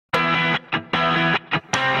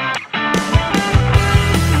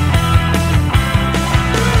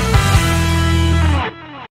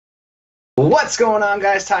What's going on,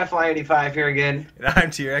 guys? TieFly85 here again. And I'm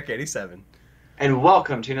T-Rec87. And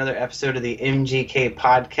welcome to another episode of the MGK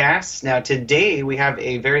Podcast. Now, today we have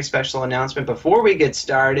a very special announcement. Before we get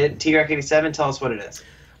started, T-Rec87, tell us what it is.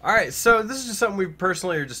 All right, so this is just something we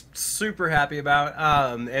personally are just super happy about,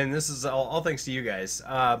 and this is all thanks to you guys.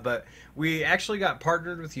 But we actually got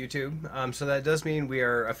partnered with YouTube, so that does mean we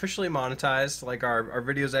are officially monetized. Like our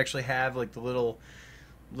videos actually have like the little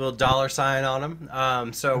dollar sign on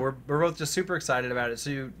them. So we're both just super excited about it.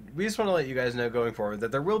 So we just want to let you guys know going forward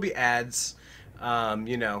that there will be ads, in our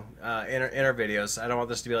videos. I don't want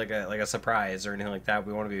this to be like a surprise or anything like that.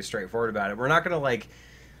 We want to be straightforward about it. We're not gonna like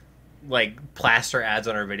plaster ads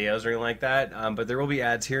on our videos or anything like that, but there will be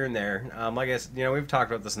ads here and there. Like I said, we've talked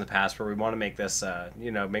about this in the past where we want to make this,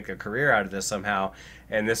 make a career out of this somehow,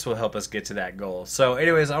 and this will help us get to that goal. So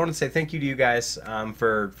anyways, I want to say thank you to you guys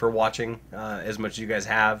for watching as much as you guys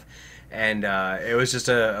have, and it was just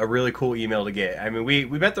a really cool email to get. I mean, we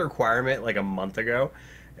met the requirement like a month ago,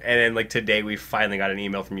 and then like today we finally got an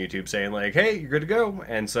email from YouTube saying like, hey, you're good to go.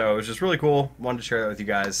 And so it was just really cool. Wanted to share that with you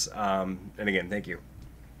guys, and again, thank you.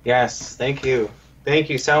 Yes, thank you. Thank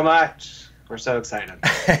you so much. We're so excited.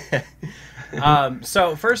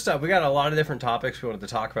 So first up, we got a lot of different topics we wanted to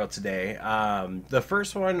talk about today. The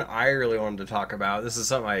first one I really wanted to talk about, this is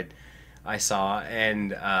something I saw,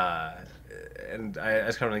 and I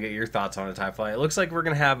just kind of want to get your thoughts on it, TieFly. It looks like we're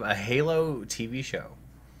going to have a Halo TV show.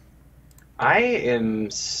 I am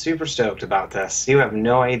super stoked about this. You have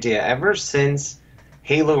no idea. Ever since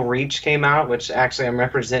Halo Reach came out, which actually I'm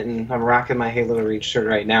rocking my Halo Reach shirt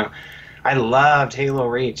right now. I loved Halo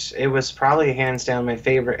Reach. It was probably hands down my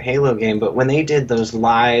favorite Halo game, but when they did those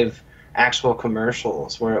live actual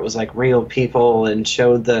commercials where it was like real people and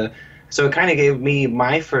showed so it kind of gave me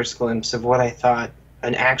my first glimpse of what I thought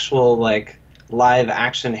an actual like live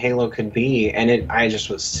action Halo could be, and I just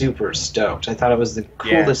was super stoked. I thought it was the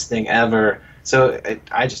coolest thing ever. So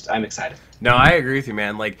I'm excited. No, I agree with you,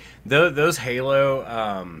 man. Like those Halo,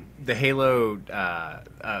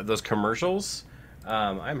 those commercials.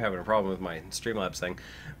 I'm having a problem with my Streamlabs thing,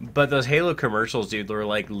 but those Halo commercials, dude, were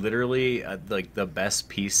like literally like the best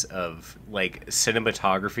piece of like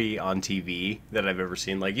cinematography on TV that I've ever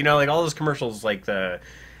seen. Like like all those commercials, like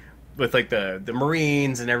with like the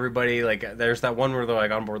Marines and everybody. Like there's that one where they're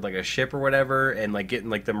like on board like a ship or whatever, and like getting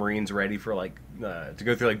like the Marines ready for like to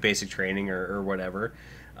go through like basic training or whatever.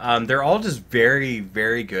 They're all just very,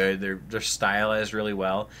 very good. They're stylized really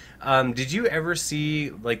well. Did you ever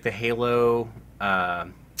see like the Halo?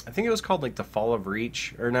 I think it was called like the Fall of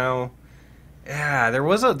Reach, or no? Yeah, there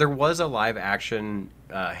was a live action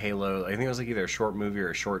Halo. I think it was like either a short movie or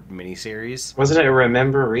a short miniseries. Wasn't it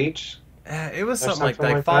Remember Reach? It was something like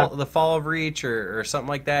that. The Fall of Reach or something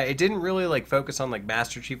like that. It didn't really like focus on like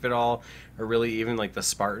Master Chief at all, or really even like the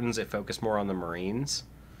Spartans. It focused more on the Marines.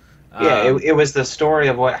 Yeah, it was the story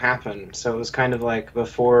of what happened. So it was kind of like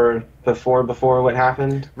before what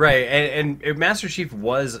happened. Right, and Master Chief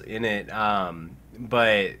was in it,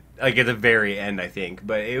 but like at the very end, I think.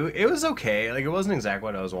 But it was okay. Like it wasn't exactly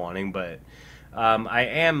what I was wanting, but I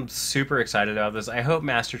am super excited about this. I hope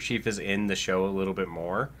Master Chief is in the show a little bit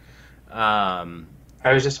more.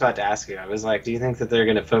 I was just about to ask you. I was like, do you think that they're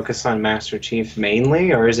going to focus on Master Chief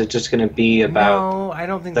mainly, or is it just going to be about No, I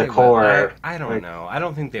don't think the they core? Will. I don't know. I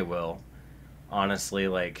don't think they will. Honestly,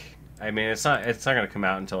 like, I mean, it's not going to come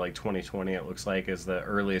out until like 2020. It looks like is the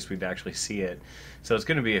earliest we'd actually see it. So it's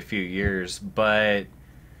going to be a few years. But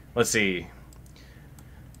let's see.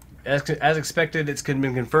 As expected, it's been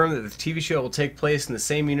confirmed that the TV show will take place in the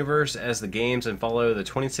same universe as the games and follow the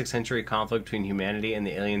 26th century conflict between humanity and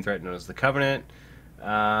the alien threat known as the Covenant.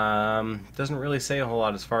 Doesn't really say a whole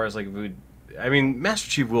lot as far as like Master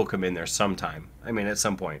Chief will come in there sometime. I mean, at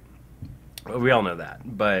some point. We all know that,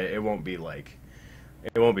 but it won't be like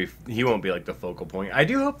he won't be like the focal point. I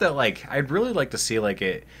do hope that like I'd really like to see like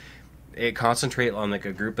it concentrate on like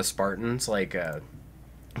a group of Spartans, like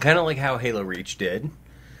kind of like how Halo Reach did.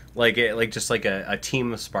 Like just like a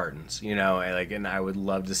team of Spartans, and I would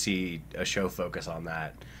love to see a show focus on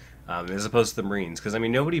that. As opposed to the Marines, because I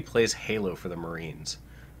mean nobody plays Halo for the Marines,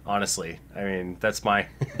 honestly. I mean that's my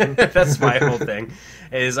that's my whole thing.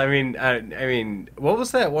 I mean, what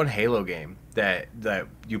was that one Halo game that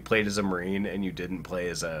you played as a Marine and you didn't play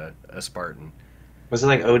as a Spartan? Was it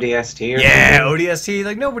like ODST or yeah, something? ODST.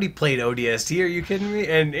 Like nobody played ODST. Are you kidding me?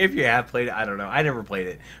 And if you have played it, I don't know. I never played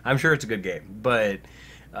it. I'm sure it's a good game, but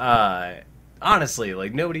honestly,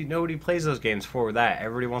 like nobody plays those games for that.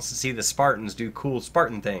 Everybody wants to see the Spartans do cool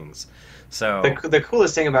Spartan things. So the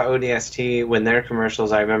coolest thing about ODST when their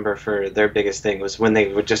commercials, I remember for their biggest thing was when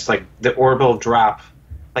they would just like the orbital drop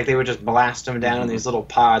Like they would just blast them down in Mhm. these little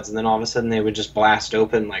pods, and then all of a sudden they would just blast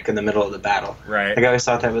open like in the middle of the battle. Right. Like I always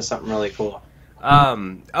thought that was something really cool.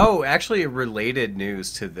 Oh, actually, related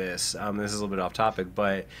news to this. This is a little bit off topic,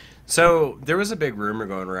 but so there was a big rumor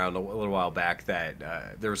going around a little while back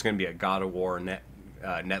that there was going to be a God of War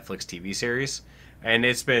Netflix TV series, and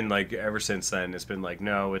it's been like ever since then. It's been like,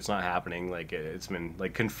 no, it's not happening. Like it's been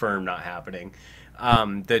like confirmed not happening.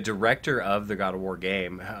 The director of the God of War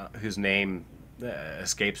game, whose name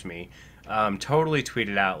escapes me, totally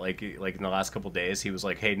tweeted out like in the last couple days. He was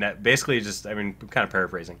like, "Hey, basically just I mean, kind of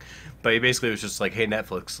paraphrasing, but he basically was just like, "Hey,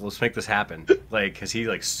 Netflix, let's make this happen." Like, because he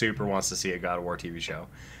like super wants to see a God of War TV show.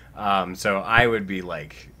 So I would be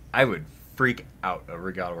like, I would freak out over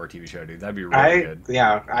a God of War TV show, dude. That'd be really good.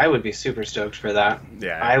 Yeah, I would be super stoked for that.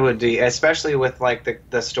 Yeah. I would be, especially with like the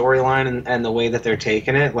storyline and the way that they're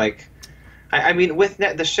taking it. Like, I mean, with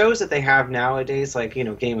the shows that they have nowadays, like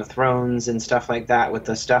Game of Thrones and stuff like that, with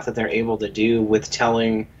the stuff that they're able to do with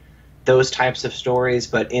telling those types of stories,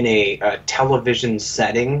 but in a television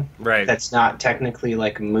setting, Right. that's not technically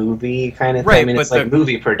like movie kind of thing. Right, I mean, but it's like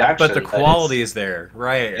movie production, But the quality is there,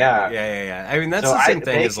 right? Yeah. Yeah. I mean, that's So the same I-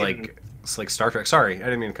 thing they as can- like it's like Star Trek. Sorry, I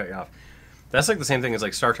didn't mean to cut you off. That's like the same thing as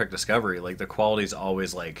like Star Trek Discovery. Like the quality's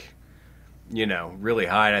always like, really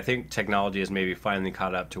high. And I think technology has maybe finally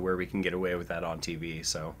caught up to where we can get away with that on TV.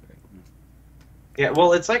 So, Yeah,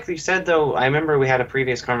 well, it's like you said, though. I remember we had a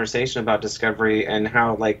previous conversation about Discovery and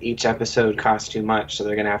how like each episode costs too much, so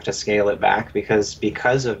they're gonna have to scale it back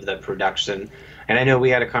because of the production. And I know we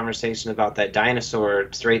had a conversation about that dinosaur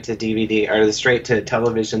straight to DVD or the straight to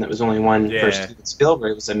television that was only one Yeah. for Steven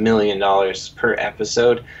Spielberg. It was $1 million per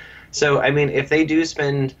episode. So I mean, if they do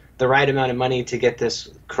spend the right amount of money to get this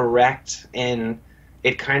correct, and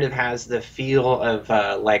it kind of has the feel of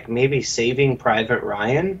like maybe Saving Private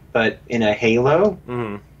Ryan, but in a Halo,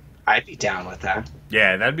 mhm. I'd be down with that.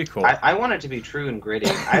 Yeah, that'd be cool. I want it to be true and gritty.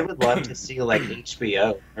 I would love to see like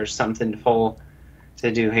HBO or something full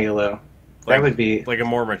to do Halo. Like- That would be like a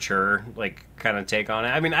more mature like kind of take on it.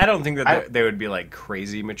 I mean, I don't think that they would be like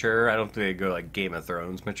crazy mature. I don't think they'd go like Game of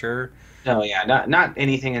Thrones mature. no, yeah, not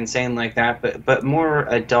anything insane like that, but more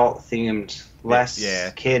adult themed, less Yeah.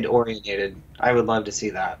 kid oriented. I would love to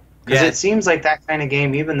see that because Yeah. it seems like that kind of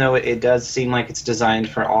game, even though it does seem like it's designed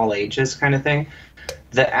for all ages, kind of thing.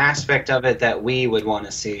 The aspect of it that we would want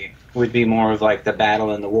to see would be more of like the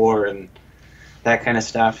battle and the war and that kind of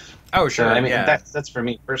stuff. Oh, sure. So, I mean, yeah. that's for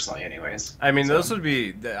me personally, anyways. I mean, So- those would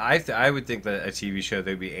be. I would think that a TV show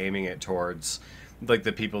they'd be aiming it towards, like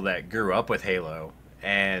the people that grew up with Halo,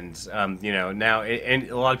 and now and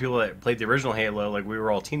a lot of people that played the original Halo, like we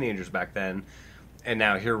were all teenagers back then, and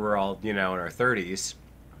now here we're all in our 30s,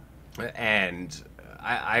 and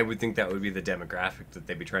I would think that would be the demographic that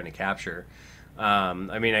they'd be trying to capture. I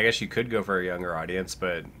mean, I guess you could go for a younger audience,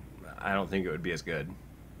 but I don't think it would be as good.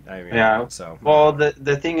 I mean, Yeah. So Well, the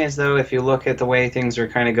thing is, though, if you look at the way things are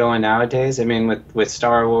kind of going nowadays, I mean, with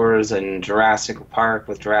Star Wars and Jurassic Park,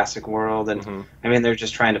 with Jurassic World, and Mhm. I mean, they're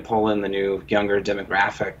just trying to pull in the new younger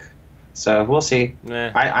demographic. So we'll see.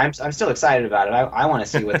 eh. I'm still excited about it. I want to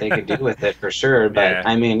see what they could do with it for sure. But Yeah.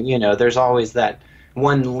 I mean, there's always that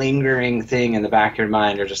one lingering thing in the back of your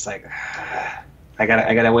mind. You're just like, I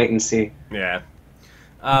gotta wait and see. Yeah.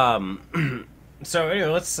 So anyway,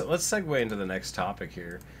 let's segue into the next topic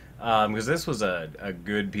here, because this was a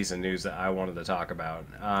good piece of news that I wanted to talk about.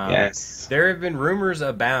 Yes. There have been rumors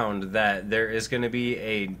abound that there is going to be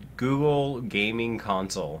a Google gaming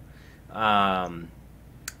console.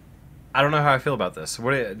 I don't know how I feel about this.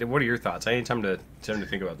 What are your thoughts? I need time to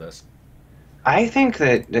think about this. I think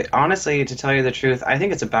that honestly, to tell you the truth, I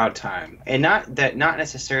think it's about time, and not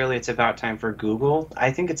necessarily it's about time for Google.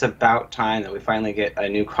 I think it's about time that we finally get a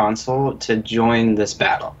new console to join this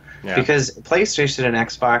battle, Yeah. because PlayStation and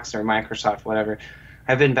Xbox or Microsoft, whatever,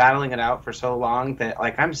 have been battling it out for so long that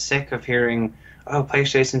like I'm sick of hearing, oh,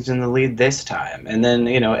 PlayStation's in the lead this time, and then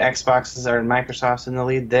Xbox's or Microsoft's in the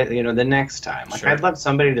lead the next time. Like Sure. I'd love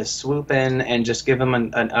somebody to swoop in and just give them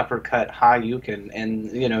an uppercut, Hadouken,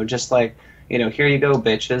 and just like. Here you go,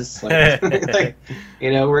 bitches. Like,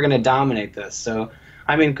 we're going to dominate this. So,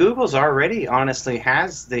 I mean, Google's already honestly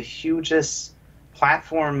has the hugest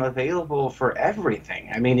platform available for everything.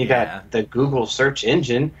 I mean, you Yeah. got the Google search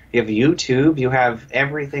engine, you have YouTube, you have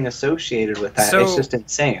everything associated with that. So- It's just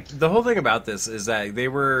insane. The whole thing about this is that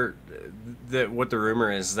what the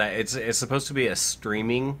rumor is that it's supposed to be a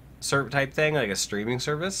streaming type thing, like a streaming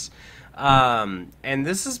service. And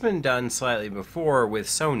this has been done slightly before with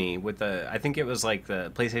Sony, with I think it was like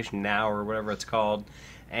the PlayStation Now or whatever it's called,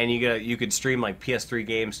 and you could stream like PS3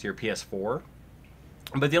 games to your PS4.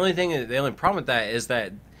 But the only problem with that is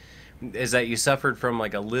that is that you suffered from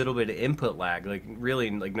like a little bit of input lag, like really,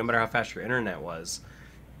 like no matter how fast your internet was.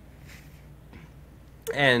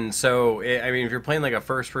 And so, I mean, if you're playing like a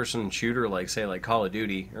first-person shooter, like say like Call of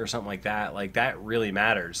Duty or something like that really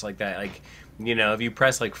matters. Like that, like if you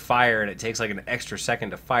press like fire and it takes like an extra second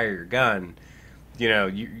to fire your gun,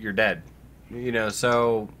 you're dead.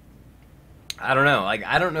 So I don't know. Like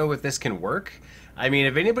I don't know if this can work. I mean,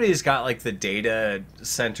 if anybody's got like the data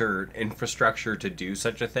center infrastructure to do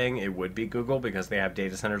such a thing, it would be Google because they have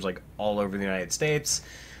data centers like all over the United States.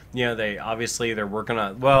 They're working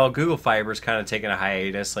on, well, Google Fiber's kind of taking a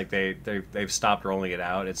hiatus. Like they've stopped rolling it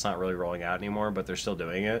out. It's not really rolling out anymore, but they're still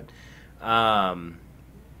doing it. I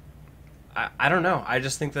don't know. I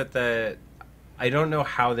just think that I don't know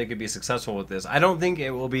how they could be successful with this. I don't think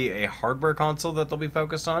it will be a hardware console that they'll be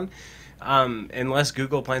focused on, unless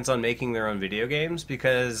Google plans on making their own video games.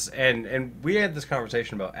 Because and we had this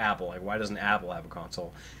conversation about Apple. Like, why doesn't Apple have a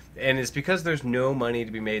console? And it's because there's no money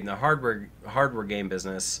to be made in the hardware game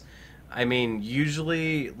business. I mean,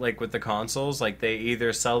 usually, like with the consoles, like they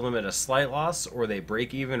either sell them at a slight loss, or they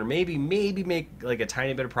break even, or maybe make like a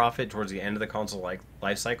tiny bit of profit towards the end of the console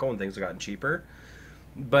life cycle when things have gotten cheaper.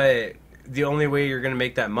 But the only way you're going to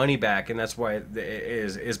make that money back, and that's why it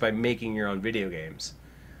is by making your own video games.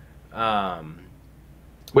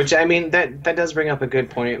 Which, I mean, that does bring up a good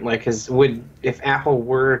point. Like, if Apple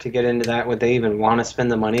were to get into that, would they even want to spend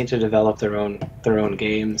the money to develop their own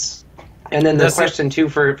games? And then the question too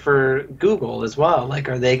for Google as well. Like,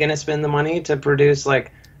 are they going to spend the money to produce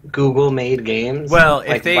like Google-made games? Well,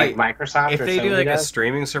 like Microsoft, if or they Sony do like does? a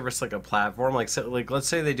streaming service, like a platform, like let's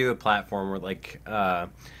say they do a platform where like a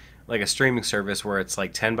streaming service where it's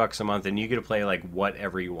like $10 a month and you get to play like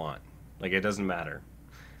whatever you want. Like it doesn't matter.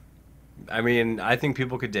 I mean, I think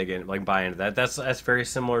people could dig in, like buy into that. That's very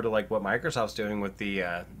similar to like what Microsoft's doing with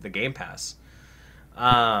the Game Pass.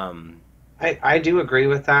 I do agree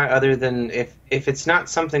with that. Other than if it's not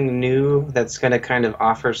something new that's going to kind of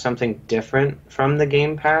offer something different from the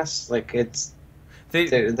Game Pass, like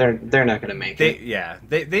they're not going to make it. Yeah,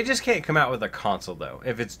 they just can't come out with a console though.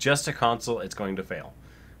 If it's just a console, it's going to fail.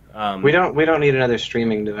 We don't need another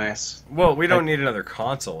streaming device. Well, we don't need another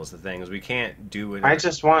console. Is the thing is we can't do it. I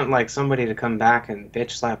just want like somebody to come back and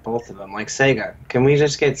bitch slap both of them, like Sega. Can we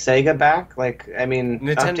just get Sega back? Like, I mean,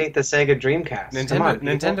 update the Sega Dreamcast.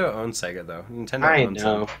 Nintendo owns Sega though. I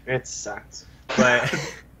know it sucks,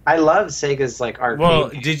 but I love Sega's like arcade. Well,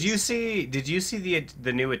 games. did you see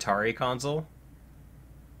the new Atari console?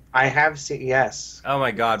 I have seen. Yes. Oh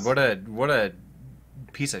my God! What a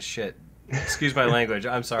piece of shit. Excuse my language.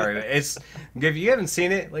 I'm sorry. It's if you haven't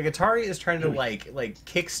seen it, like Atari is trying to like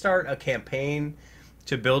kickstart a campaign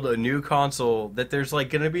to build a new console that there's like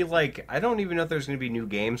going to be like I don't even know if there's going to be new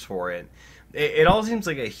games for it. It all seems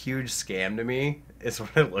like a huge scam to me. Is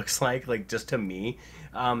what it looks like just to me.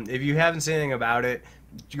 If you haven't seen anything about it,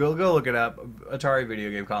 go look it up. Atari video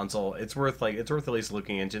game console. It's worth at least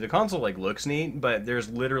looking into. The console like looks neat, but there's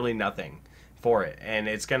literally nothing for it, and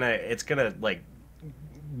it's gonna like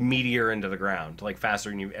meteor into the ground like faster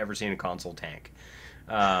than you've ever seen a console tank.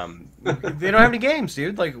 They don't have any games,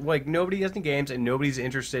 dude. Like nobody has any games, and nobody's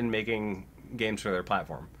interested in making games for their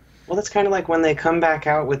platform. Well, that's kind of like when they come back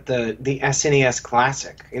out with the SNES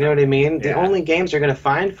Classic. You know what I mean? The only games you're going to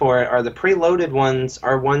find for it are the preloaded ones,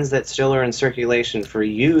 are ones that still are in circulation for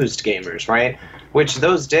used gamers, right? Which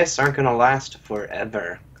those discs aren't going to last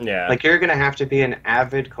forever. Yeah. Like, you're going to have to be an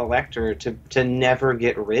avid collector to never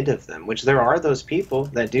get rid of them, which there are those people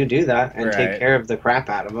that do that and take care of the crap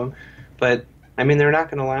out of them. But, I mean, they're not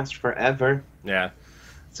going to last forever. Yeah.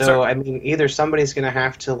 So, I mean, either somebody's going to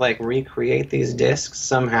have to, like, recreate these discs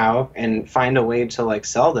somehow and find a way to, like,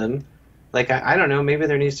 sell them. Like, I don't know, maybe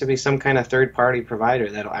there needs to be some kind of third-party provider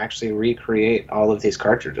that'll actually recreate all of these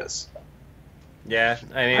cartridges. Yeah,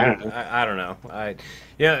 I mean, I don't know.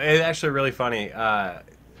 It's actually really funny. I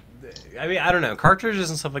mean, I don't know.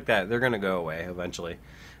 Cartridges and stuff like that, they're going to go away eventually.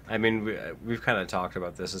 I mean, we've kind of talked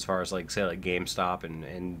about this as far as, like, say, like GameStop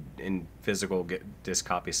and physical disc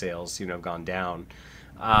copy sales, have gone down.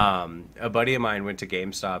 A buddy of mine went to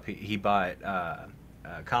GameStop. He bought a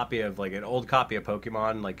copy of like an old copy of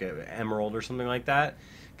Pokemon, like an Emerald or something like that,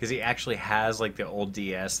 because he actually has like the old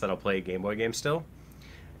DS that'll play Game Boy games still,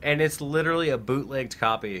 and it's literally a bootlegged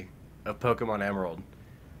copy of Pokemon Emerald.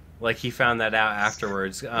 Like he found that out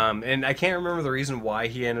afterwards, and I can't remember the reason why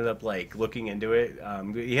he ended up like looking into it.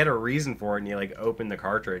 He had a reason for it, and he like opened the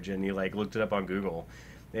cartridge and he like looked it up on Google,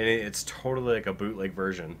 and it's totally like a bootleg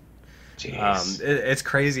version. It's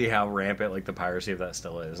crazy how rampant like the piracy of that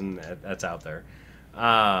still is, and that's out there.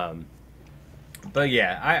 But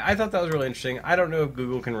yeah, I thought that was really interesting. I don't know if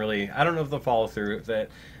Google can really. I don't know if they'll follow through with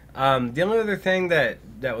it. The only other thing that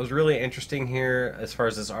was really interesting here, as far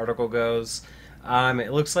as this article goes,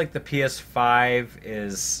 it looks like the PS5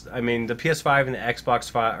 is. I mean, the PS5 and the Xbox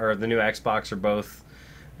 5 or the new Xbox are both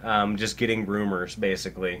just getting rumors,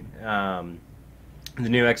 basically. The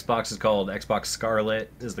new Xbox is called Xbox Scarlet,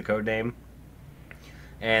 is the code name,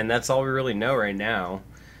 and that's all we really know right now.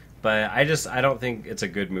 But I don't think it's a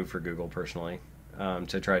good move for Google personally,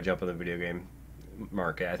 to try to jump in the video game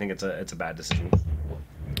market. I think it's a bad decision.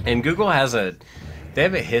 And Google they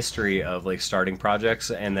have a history of like starting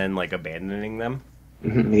projects and then like abandoning them.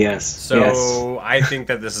 Yes. So yes. I think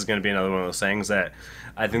that this is going to be another one of those things that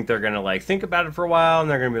I think they're going to like think about it for a while and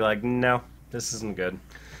they're going to be like, no, this isn't good.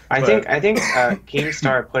 I think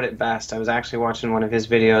Keemstar put it best. I was actually watching one of his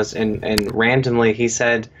videos, and randomly he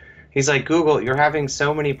said, he's like, Google, you're having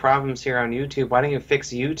so many problems here on YouTube. Why don't you fix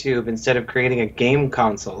YouTube instead of creating a game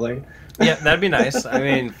console? Like, yeah, that'd be nice. I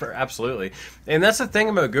mean, absolutely. And that's the thing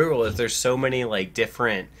about Google is there's so many like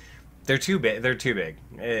different. They're too big. They're too big.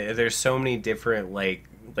 There's so many different like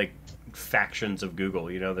factions of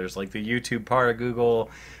Google. You know, there's like the YouTube part of Google,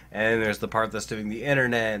 and there's the part that's doing the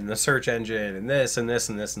internet and the search engine and this and this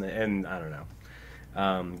and this and I don't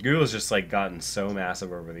know. Google's just like gotten so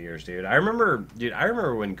massive over the years, dude. I remember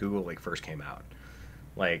when Google like first came out,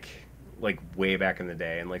 like way back in the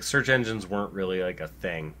day, and like search engines weren't really like a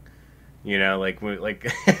thing. You know, like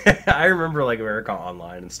I remember like America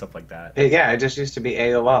Online and stuff like that. yeah, it just used to be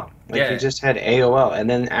AOL. Like Yeah. you just had AOL, and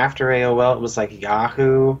then after AOL, it was like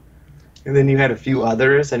Yahoo, and then you had a few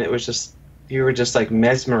others, and it was just you were just like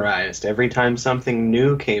mesmerized every time something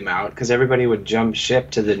new came out because everybody would jump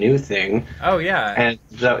ship to the new thing. Oh yeah. And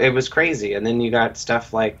so it was crazy. And then you got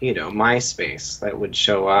stuff like, MySpace that would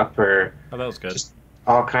show up, or Oh, that was good. just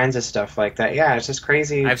all kinds of stuff like that. Yeah, it's just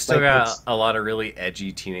crazy. I've still like, got a lot of really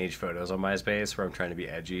edgy teenage photos on MySpace where I'm trying to be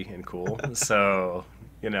edgy and cool. So,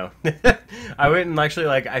 I went and actually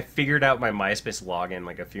I figured out my MySpace login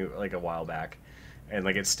like a while back, and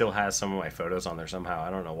like it still has some of my photos on there somehow. I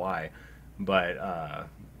don't know why, but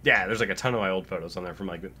yeah, there's like a ton of my old photos on there from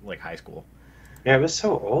like high school. Yeah, it was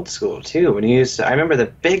so old school too. When I remember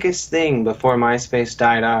the biggest thing before MySpace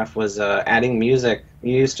died off was adding music.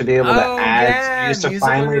 You used to be able to add. Yeah, You used to music on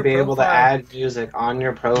finally your be able to profile. add music on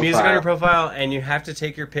your profile. Music on your profile, and you have to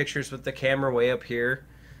take your pictures with the camera way up here.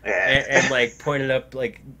 And like point it up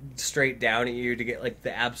like straight down at you to get like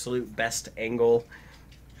the absolute best angle.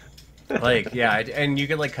 Like yeah, and you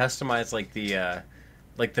could like customize like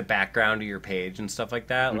the background of your page and stuff like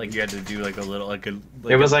that. Like you had to do like a little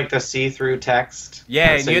It was like the see-through text.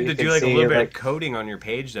 yeah, and so you had to could do like a see, little bit like- of coding on your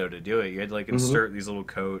page though to do it. You had to like insert these little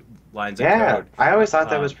code lines of Yeah, code. I always thought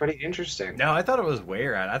that Um, was pretty interesting. No, I thought it was way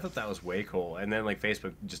rad. I thought that was way cool. And then like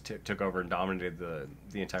Facebook just took over and dominated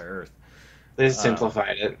the entire earth. They just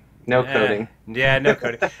simplified it. No coding. Yeah, no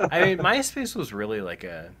coding. I mean, MySpace was really like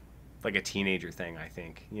a teenager thing, I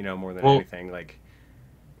think. More than Well, anything. Like,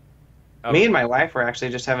 Me and my wife were actually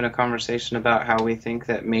just having a conversation about how we think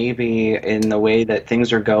that maybe in the way that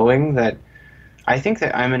things are going, that I think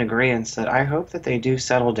that I'm in agreement that I hope that they do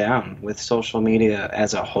settle down with social media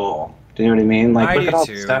as a whole. Do you know what I mean? Like, I look do at all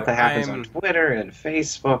too. the stuff that happens on Twitter and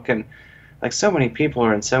Facebook, and like so many people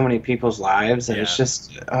are in so many people's lives, and it's Yeah.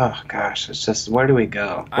 just, oh gosh, it's just, where do we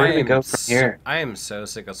go? Where do we go from here? I am so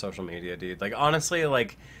sick of social media, dude. Like, honestly,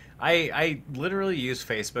 like, I literally use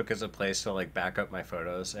Facebook as a place to like back up my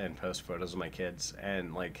photos and post photos of my kids,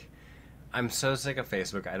 and like, I'm so sick of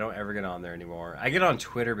Facebook. I don't ever get on there anymore. I get on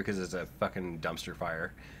Twitter because it's a fucking dumpster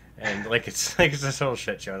fire, and like it's a total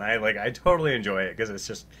shit show, and I totally enjoy it because it's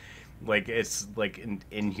just like it's like an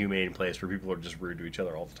inhumane place where people are just rude to each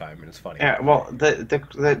other all the time, and it's funny. Yeah, well,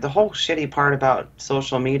 the whole shitty part about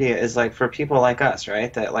social media is like for people like us,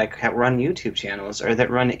 right? That like run YouTube channels or that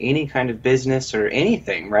run any kind of business or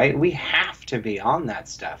anything, right? We have to be on that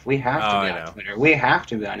stuff. We have to Oh, be I on know. Twitter. We have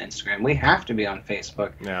to be on Instagram. We have to be on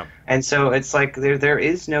Facebook. Yeah. And so it's like there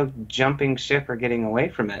is no jumping ship or getting away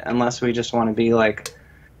from it unless we just want to be like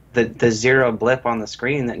the zero blip on the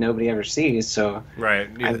screen that nobody ever sees. So Right.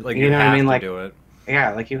 Like you you know what I have mean? to Like, do it.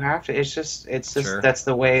 yeah, like you have to. It's just Sure. that's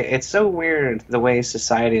the way. It's so weird the way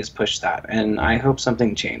society has pushed that, and I hope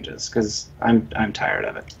something changes because I'm tired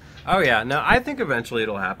of it. Oh yeah, no, I think eventually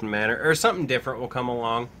it'll happen, man, or something different will come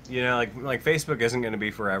along. Like Facebook isn't going to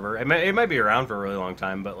be forever. It might be around for a really long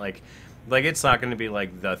time, but like it's not going to be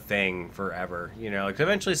like the thing forever. Like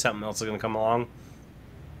eventually something else is going to come along,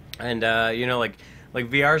 and like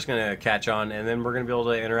VR is going to catch on, and then we're going to be able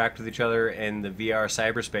to interact with each other in the VR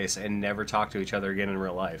cyberspace and never talk to each other again in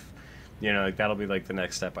real life. Like that'll be like the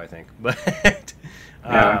next step, I think. But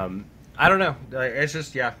Yeah. I don't know. It's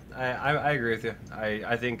just I agree with you.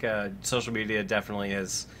 I think social media definitely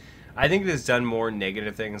has I think it has done more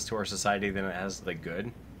negative things to our society than it has like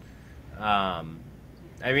good. Um,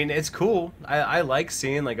 I mean, it's cool. I like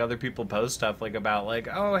seeing like other people post stuff like about like,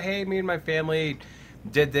 oh hey, me and my family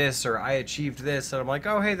did this or I achieved this, and I'm like,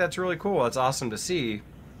 oh hey, that's really cool. It's awesome to see.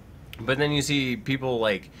 But then you see people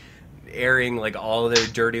like airing like all of their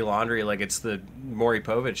dirty laundry like it's the Maury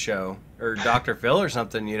Povich show or Dr. Phil or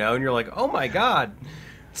something, you know, and you're like, oh my god,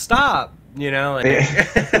 stop, you know, like,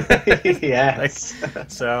 Yes. like,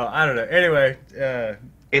 so I don't know. Anyway,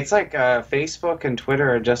 It's like Facebook and Twitter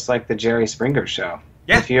are just like the Jerry Springer show.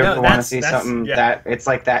 yeah, If you no, ever want to that's- see that's- something yeah. that it's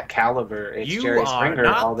like that caliber, it's You Jerry are Springer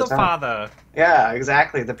not all the the time. father. Yeah,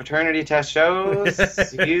 exactly. The paternity test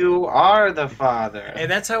shows you are the father.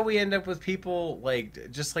 And that's how we end up with people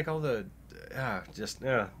like just like all the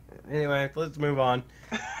anyway, let's move on.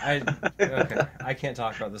 Okay, I can't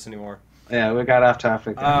talk about this anymore. Yeah, we got off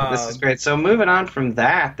topic. This is great. So moving on from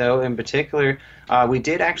that, though, in particular, we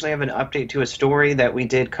did actually have an update to a story that we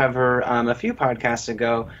did cover a few podcasts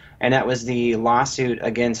ago, and that was the lawsuit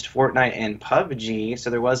against Fortnite and PUBG. So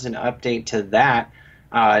there was an update to that.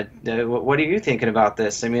 What are you thinking about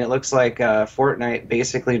this? I mean, it looks like Fortnite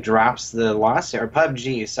basically drops the lawsuit, or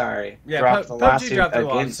PUBG, sorry, Yeah, dropped the PUBG lawsuit dropped the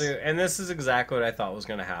against. lawsuit, and this is exactly what I thought was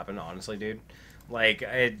going to happen. Honestly, dude, like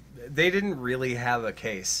they didn't really have a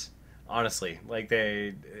case. Honestly, like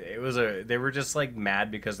they were just like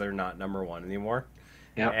mad because they're not number one anymore.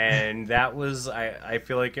 Yep. And that was I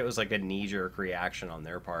feel like it was like a knee jerk reaction on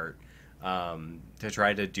their part to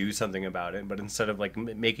try to do something about it, but instead of like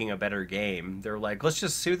making a better game, they're like, let's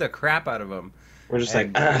just sue the crap out of them. We're just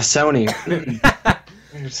And- like Sony.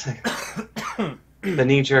 We're just like, the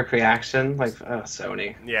knee-jerk reaction, like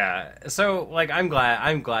Sony. Yeah. So like I'm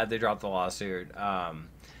glad they dropped the lawsuit.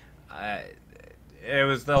 It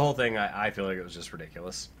was the whole thing. I feel like it was just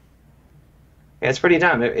ridiculous. Yeah, it's pretty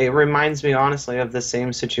dumb. It reminds me honestly of the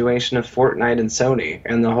same situation of Fortnite and Sony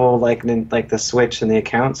and the whole like the Switch and the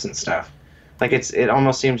accounts and stuff. Like it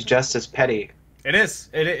almost seems just as petty. It is.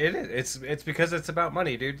 It is. It's because it's about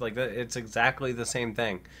money, dude. Like it's exactly the same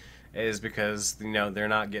thing. It is because they're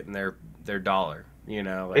not getting their dollar.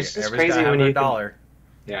 Like It's just everybody's crazy gotta have when their you can- dollar.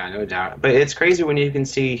 Yeah, no doubt. But it's crazy when you can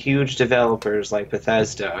see huge developers like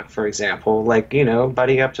Bethesda, for example, like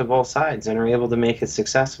buddy up to both sides and are able to make it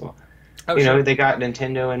successful. Oh, They sure. got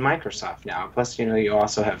Nintendo and Microsoft now. Plus, you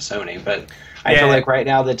also have Sony. But I Yeah. feel like right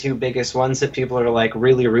now the two biggest ones that people are like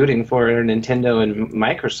really rooting for are Nintendo and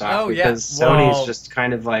Microsoft Oh, yeah. because Well- Sony's just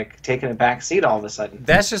kind of like taking a back seat all of a sudden.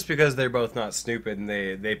 That's just because they're both not stupid and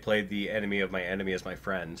they played the enemy of my enemy as my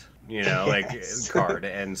friend, like Yes. card,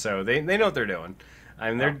 and so they know what they're doing.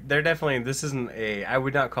 I mean, they're definitely. This isn't I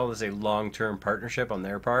would not call this a long-term partnership on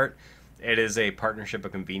their part. It is a partnership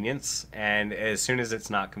of convenience, and as soon as it's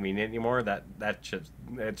not convenient anymore, it's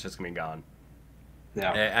just gonna be gone.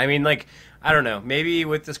 Yeah. I mean, like, I don't know. Maybe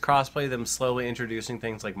with this crossplay, them slowly introducing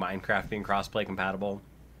things like Minecraft being crossplay compatible.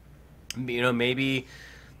 Maybe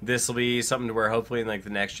this will be something to where hopefully in like the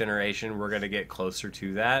next generation we're gonna get closer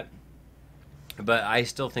to that. But I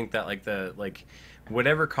still think that like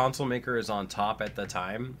whatever console maker is on top at the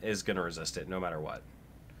time is gonna resist it no matter what.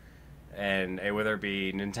 And whether it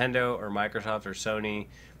be Nintendo or Microsoft or Sony,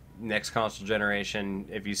 next console generation,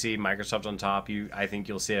 if you see Microsoft on top, I think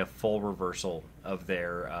you'll see a full reversal of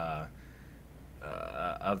their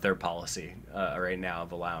policy right now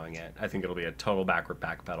of allowing it. I think it'll be a total backward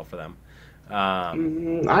backpedal for them. I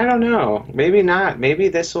don't know. Maybe not. Maybe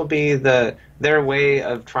this will be their way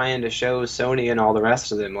of trying to show Sony and all the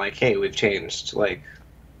rest of them, like, hey, we've changed. Like,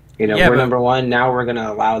 Yeah, we're but- number one. Now we're going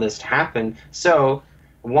to allow this to happen. So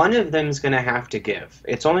one of them's going to have to give.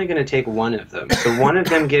 It's only going to take one of them. So one of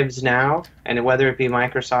them gives now, and whether it be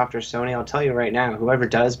Microsoft or Sony, I'll tell you right now, whoever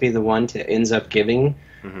does be the one to ends up giving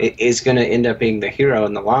it is going to end up being the hero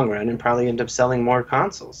in the long run and probably end up selling more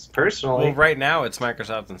consoles. Personally, Well, right now it's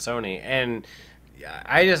Microsoft and Sony, and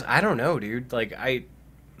I don't know, dude. Like I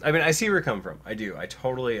mean, I see where you're coming from. I do. I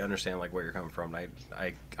totally understand like where you're coming from.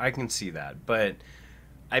 I can see that, but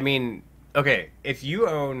I mean, okay, if you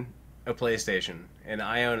own a PlayStation and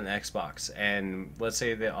I own an Xbox, and let's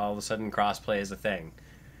say that all of a sudden crossplay is a thing,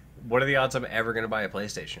 what are the odds I'm ever going to buy a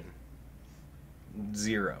PlayStation?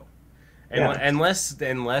 Zero. And Yeah.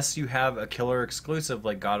 unless you have a killer exclusive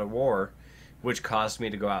like God of War, which caused me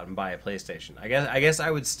to go out and buy a PlayStation. I guess I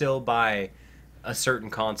would still buy a certain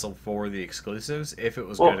console for the exclusives if it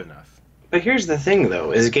was Well, good enough. But here's the thing,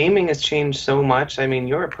 though, is gaming has changed so much. I mean,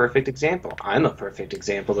 you're a perfect example. I'm a perfect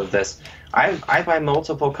example of this. I buy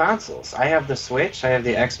multiple consoles. I have the Switch. I have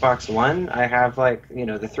the Xbox One. I have, like,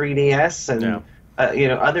 the 3DS and,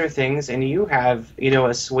 other things. And you have,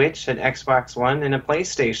 a Switch, an Xbox One, and a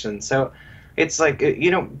PlayStation. So it's like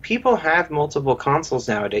people have multiple consoles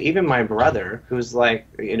nowadays. Even my brother, who's like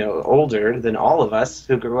older than all of us,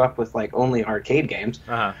 who grew up with like only arcade games.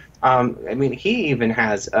 Uh-huh. I mean, he even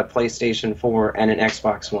has a PlayStation 4 and an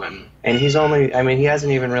Xbox One, and he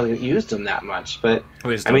hasn't even really used them that much. But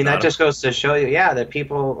I mean, that just goes to show you, yeah, that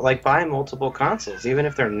people like buy multiple consoles, even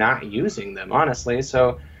if they're not using them, honestly.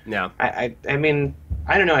 So Yeah. I mean,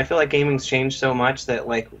 I don't know. I feel like gaming's changed so much that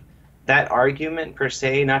like that argument per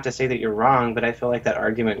se, not to say that you're wrong, but I feel like that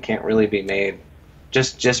argument can't really be made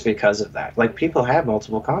just because of that. Like people have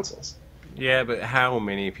multiple consoles. Yeah, but how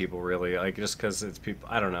many people really? Like, just because it's people,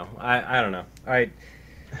 I don't know. I don't know. I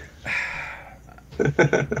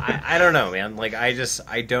don't know, man. Like, I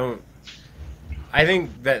don't. I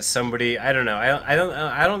think that somebody, I don't know. I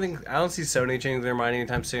don't see Sony changing their mind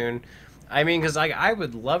anytime soon. I mean, because I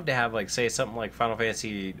would love to have like say something like Final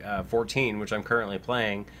Fantasy 14, which I'm currently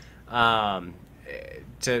playing, to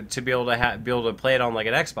be able to play it on like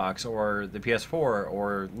an Xbox or the PS4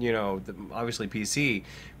 or obviously PC.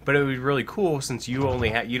 But it would be really cool since you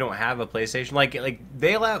don't have a PlayStation. Like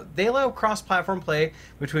they allow cross-platform play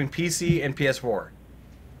between PC and PS4.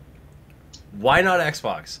 Why not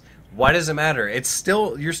Xbox? Why does it matter?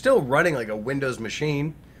 You're still running like a Windows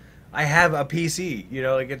machine. I have a PC.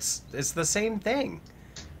 Like it's the same thing.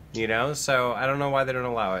 So I don't know why they don't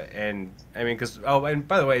allow it. And I mean, and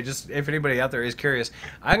by the way, just if anybody out there is curious,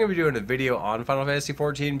 I'm gonna be doing a video on Final Fantasy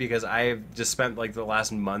 14 because I've just spent like the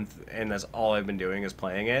last month, and that's all I've been doing is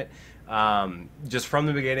playing it, just from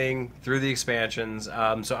the beginning through the expansions.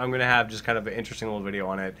 So I'm gonna have just kind of an interesting little video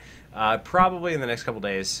on it, probably in the next couple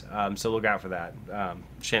days. So look out for that.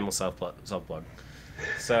 Shameless self plug.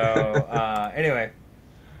 So anyway,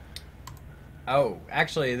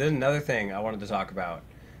 actually, there's another thing I wanted to talk about.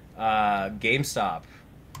 GameStop.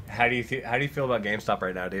 How do you feel about GameStop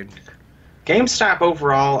right now, dude? GameStop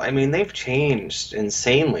overall, I mean, they've changed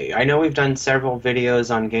insanely. I know we've done several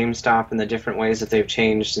videos on GameStop and the different ways that they've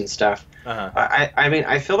changed and stuff. Uh-huh. I mean,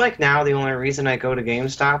 I feel like now the only reason I go to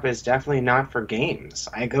GameStop is definitely not for games.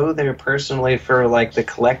 I go there personally for like the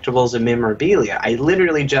collectibles and memorabilia. I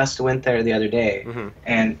literally just went there the other day,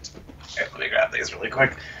 and let me grab these really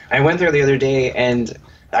quick. I went there the other day and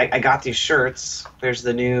I got these shirts. There's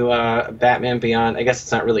the new Batman Beyond. I guess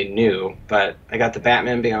it's not really new, but I got the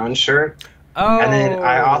Batman Beyond shirt. Oh. And then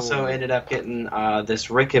I also ended up getting this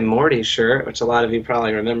Rick and Morty shirt, which a lot of you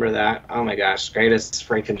probably remember that. Oh my gosh, greatest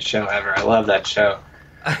freaking show ever. I love that show.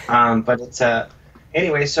 But it's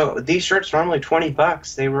anyway, so these shirts normally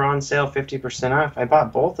 $20. They were on sale 50% off. I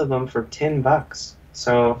bought both of them for $10.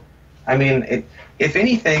 So, I mean, if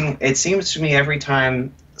anything, it seems to me every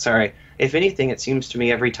time. If anything, it seems to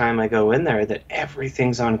me every time I go in there that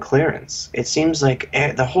everything's on clearance. It seems like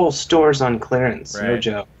the whole store's on clearance. Right. No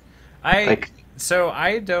joke. So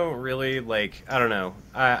I don't really like. I don't know.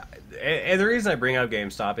 And the reason I bring up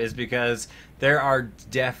GameStop is because there are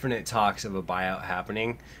definite talks of a buyout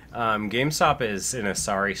happening. GameStop is in a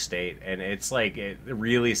sorry state, and it's like it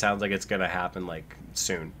really sounds like it's gonna happen like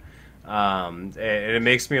soon. And it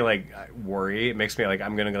makes me like worry. It makes me like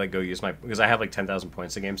I'm gonna like go use because I have like 10,000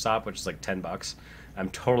 points at GameStop, which is like $10. I'm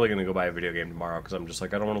totally gonna go buy a video game tomorrow because I'm just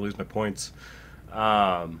like I don't want to lose my points.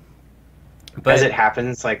 But as it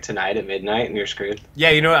happens like tonight at midnight and you're screwed. Yeah,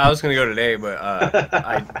 you know what? I was gonna go today, but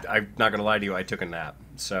I'm not gonna lie to you. I took a nap,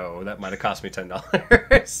 so that might have cost me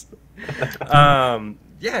 $10.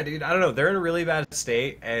 Yeah, dude, I don't know. They're in a really bad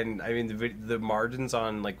state, and I mean the margins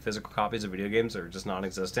on like physical copies of video games are just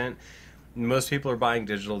non-existent. Most people are buying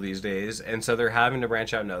digital these days, and so they're having to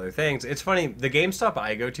branch out into other things. It's funny, the GameStop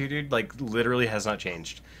I go to, dude, like literally has not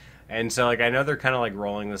changed. And so like I know they're kind of like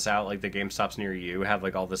rolling this out, like the GameStops near you have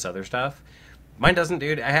like all this other stuff. Mine doesn't,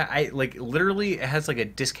 dude. I like literally it has like a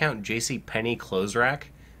discount JCPenney clothes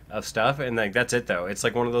rack of stuff, and like that's it though. It's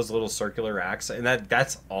like one of those little circular racks, and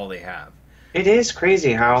that's all they have. It is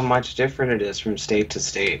crazy how much different it is from state to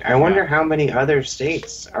state. I wonder how many other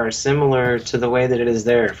states are similar to the way that it is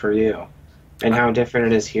there for you, and how different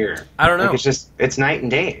it is here. I don't know. Like it's night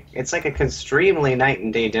and day. It's like a extremely night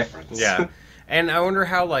and day difference. Yeah. And I wonder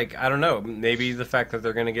how, like, I don't know, maybe the fact that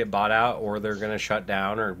they're going to get bought out or they're going to shut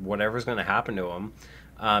down or whatever's going to happen to them,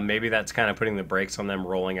 maybe that's kind of putting the brakes on them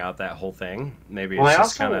rolling out that whole thing. Maybe it's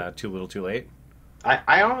just kind of too little too late.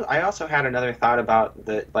 I also had another thought about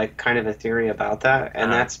kind of a theory about that,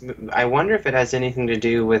 and that's, I wonder if it has anything to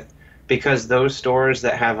do with, because those stores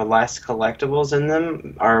that have less collectibles in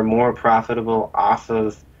them are more profitable off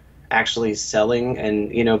of actually selling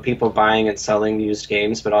and, people buying and selling used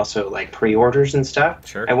games, but also like pre-orders and stuff.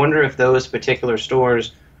 Sure. I wonder if those particular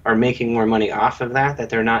stores are making more money off of that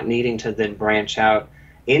they're not needing to then branch out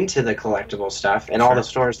into the collectible stuff, and all Sure. the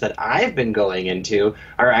stores that I've been going into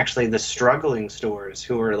are actually the struggling stores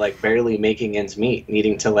who are like barely making ends meet,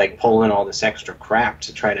 needing to like pull in all this extra crap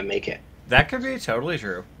to try to make it. That could be totally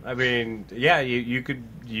true. I mean, yeah,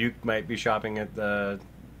 you might be shopping at the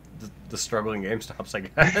struggling GameStops, I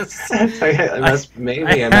guess. So, yeah, it must, maybe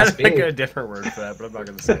I it had must like be. a different word for that, but I'm not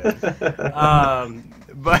going to say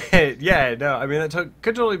it. But yeah, no, I mean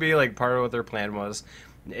could totally be like part of what their plan was.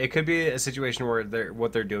 It could be a situation where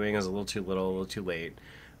what they're doing is a little too little, a little too late.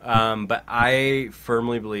 But I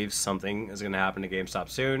firmly believe something is going to happen to GameStop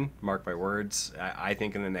soon. Mark my words. I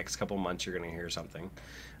think in the next couple months you're going to hear something.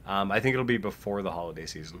 I think it'll be before the holiday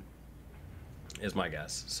season, is my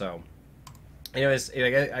guess. So, anyways,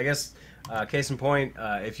 I guess case in point,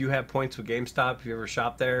 if you have points with GameStop, if you ever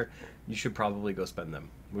shop there, you should probably go spend them.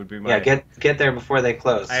 Would be my Yeah, get there before they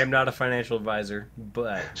close. I am not a financial advisor,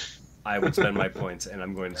 but I would spend my points, and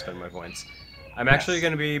I'm going to spend my points. I'm actually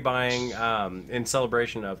going to be buying, in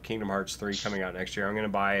celebration of Kingdom Hearts 3 coming out next year, I'm going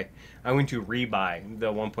to rebuy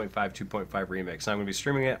the 1.5, 2.5 remix. I'm going to be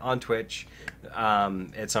streaming it on Twitch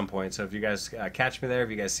at some point. So if you guys catch me there, if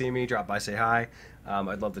you guys see me, drop by, say hi.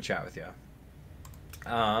 I'd love to chat with you.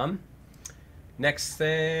 Next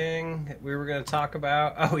thing we were going to talk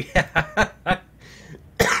about, oh yeah,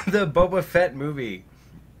 the Boba Fett movie.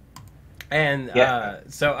 And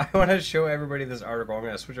so I want to show everybody this article. I'm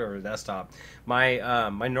going to switch over to desktop. My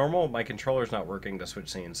my controller's not working to switch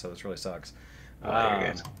scenes, so this really sucks.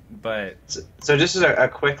 You're good. But So just as a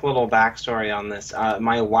quick little backstory on this,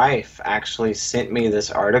 my wife actually sent me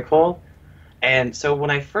this article, and so when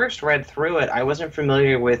I first read through it, I wasn't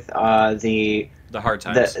familiar with the hard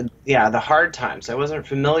times. the hard times. I wasn't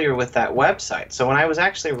familiar with that website. So when I was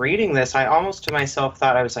actually reading this, I almost to myself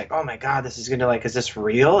thought, I was like, oh my God, this is going to like, is this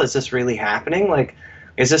real? Is this really happening? Like,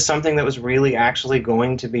 is this something that was really actually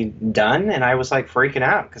going to be done? And I was like freaking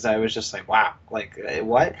out because I was just like, wow, like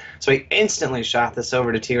what? So I instantly shot this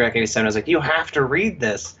over to T-Rec 87. I was like, you have to read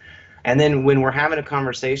this. And then when we're having a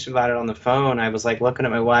conversation about it on the phone, I was like looking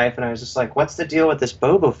at my wife and I was just like, what's the deal with this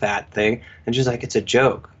Boba Fett thing? And she's like, it's a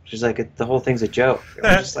joke. She's like, the whole thing's a joke. And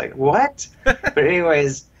I'm just like, what? But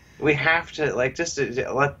anyways, we have to like just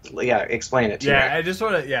explain it to Yeah,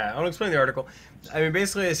 me. I want to explain the article. I mean,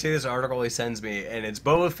 basically, I see this article he sends me, and it's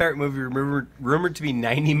Boba Fett movie rumored to be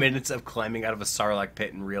 90 minutes of climbing out of a Sarlacc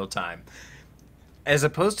pit in real time. As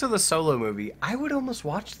opposed to the Solo movie, I would almost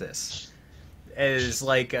watch this as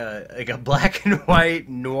like a black and white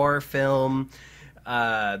noir film,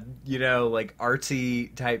 like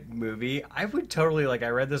artsy type movie. I would totally like. I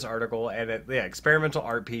read this article and experimental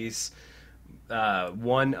art piece.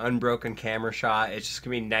 One unbroken camera shot. It's just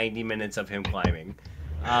gonna be 90 minutes of him climbing.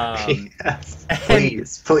 Yes,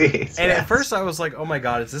 please. And at first I was like, "Oh my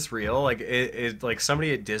God, is this real?" Like, it like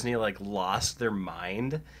somebody at Disney like lost their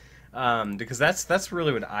mind, because that's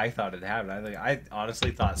really what I thought had happened. I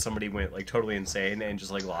honestly thought somebody went like totally insane and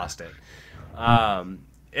just like lost it.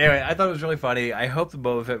 Anyway, I thought it was really funny. I hope the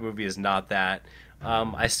Boba Fett movie is not that.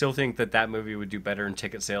 I still think that movie would do better in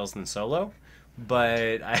ticket sales than Solo,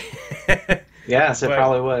 but Yes, it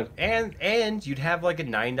probably would. And you'd have like a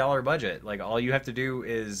 $9 budget. Like all you have to do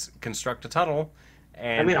is construct a tunnel.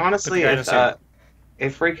 And I mean, honestly, put the guy in a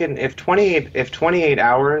suit. if 28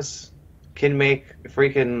 hours can make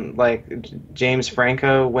freaking like James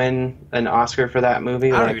Franco win an Oscar for that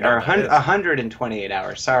movie, I don't like even know or what that is. 128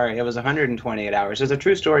 hours. Sorry, it was 128 hours. There's a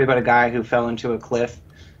true story about a guy who fell into a cliff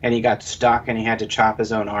and he got stuck and he had to chop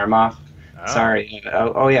his own arm off. Oh. Sorry.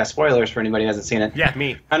 Oh yeah, spoilers for anybody who hasn't seen it. Yeah,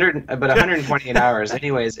 me. 128 hours.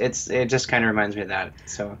 Anyways, it just kind of reminds me of that.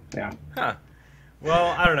 So yeah. Huh. Well,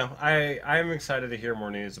 I don't know. I'm excited to hear more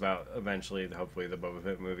news about eventually, hopefully, the Boba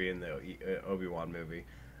Fett movie and the Obi-Wan movie.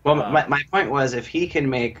 Well, my point was, if he can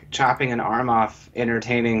make chopping an arm off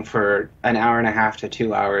entertaining for an hour and a half to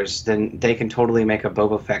 2 hours, then they can totally make a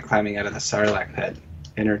Boba Fett climbing out of the Sarlacc pit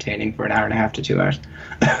entertaining for an hour and a half to 2 hours.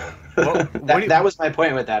 That was my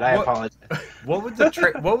point with that. I apologize. What would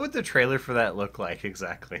the trailer for that look like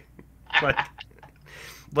exactly?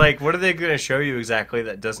 Like, what are they going to show you exactly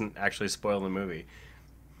that doesn't actually spoil the movie?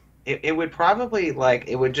 It would probably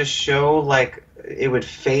it would just show it would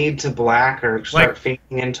fade to black or start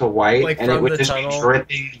fading into white, and it would just be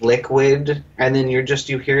dripping liquid, and then you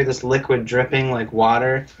hear this liquid dripping like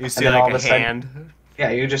water. You see and then like all of a hand.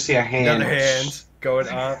 Yeah, you just see a hand. Another hand going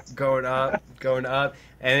up, going up, going up,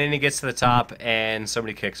 and then he gets to the top, and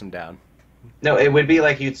somebody kicks him down. No, it would be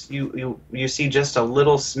like you see just a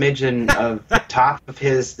little smidgen of the top of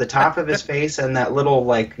his face and that little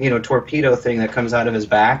torpedo thing that comes out of his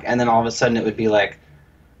back, and then all of a sudden it would be like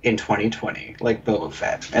in 2020, like Boba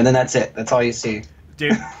Fett, and then that's it. That's all you see.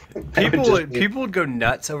 Dude, That would just be- people would go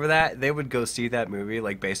nuts over that. They would go see that movie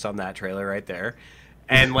like based on that trailer right there.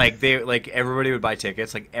 And like everybody would buy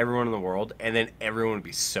tickets, like everyone in the world, and then everyone would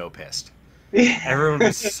be so pissed. Everyone would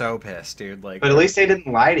be so pissed, dude. Like, But at least they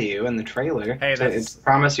didn't lie to you in the trailer. Hey, It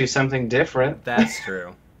promised you something different. that's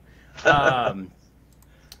true.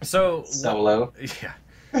 So Solo. Yeah.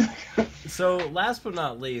 So last but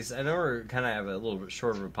not least, I know we're kind of have a little bit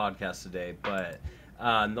shorter of a podcast today, but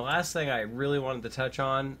the last thing I really wanted to touch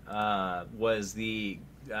on was the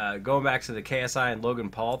going back to the KSI and Logan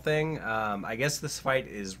Paul thing. I guess this fight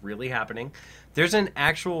is really happening. There's an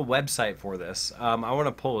actual website for this. I want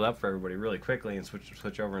to pull it up for everybody really quickly and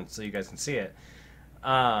switch over and so you guys can see it.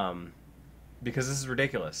 Because this is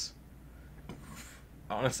ridiculous.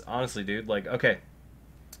 Honestly, dude. Like, okay.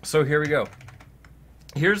 So here we go.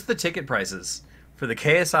 Here's the ticket prices for the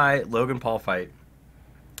KSI Logan Paul fight.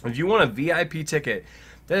 If you want a VIP ticket,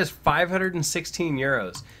 that is 516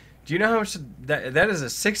 euros. Do you know how much that is? A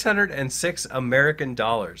 606 American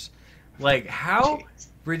dollars. Like, how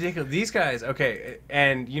ridiculous. These guys, okay,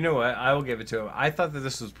 and you know what? I will give it to them. I thought that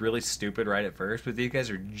this was really stupid right at first, but these guys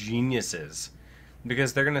are geniuses.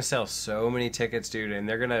 Because they're gonna sell so many tickets, dude, and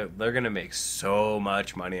they're gonna make so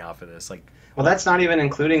much money off of this. Like, Well, that's not even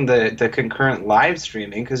including the concurrent live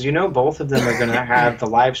streaming, because you know both of them are going to have the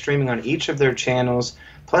live streaming on each of their channels,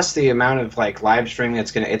 plus the amount of like live streaming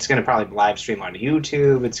it's gonna probably live stream on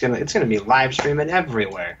YouTube. It's gonna be live streaming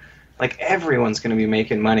everywhere. Like everyone's gonna be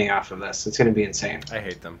making money off of this. It's gonna be insane. I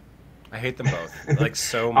hate them. I hate them both. Like,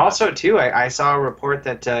 so much. Also, too, I saw a report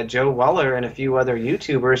that Joe Weller and a few other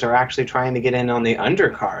YouTubers are actually trying to get in on the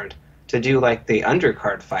undercard to do like the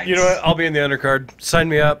undercard fights. You know what? I'll be in the undercard. Sign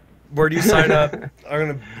me up. Where do you sign up?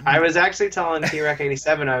 I was actually telling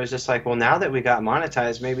T-Rec87, I was just like, well, now that we got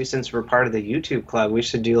monetized, maybe since we're part of the YouTube club, we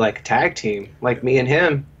should do like a tag team, like me and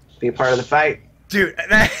him, be a part of the fight. Dude,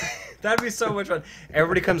 that'd be so much fun.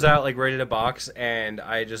 Everybody comes out like ready to box, and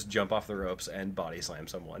I just jump off the ropes and body slam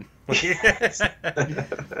someone.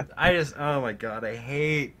 I just, oh my god, I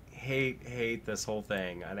hate this whole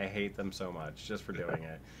thing, and I hate them so much just for doing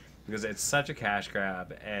it. Because it's such a cash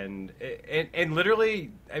grab, and and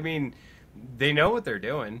literally, I mean, they know what they're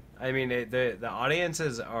doing. I mean, the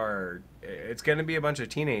audiences are, it's going to be a bunch of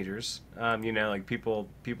teenagers, you know, like people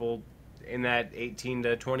in that 18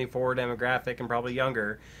 to 24 demographic and probably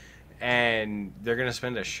younger, and they're going to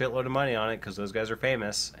spend a shitload of money on it because those guys are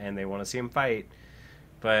famous and they want to see them fight.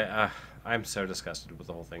 But I'm so disgusted with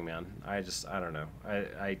the whole thing, man. I don't know.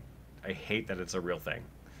 I hate that it's a real thing.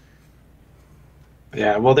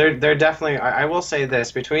 Yeah, well, they're definitely. I will say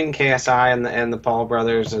this: between KSI and the Paul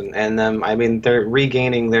brothers and them, I mean, they're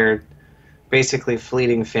regaining their basically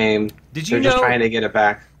fleeting fame. Did you They're just trying to get it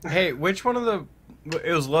back. Hey, which one of the?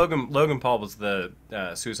 It was Logan Paul was the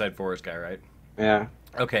Suicide Forest guy, right? Yeah.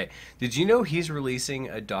 Okay. Did you know he's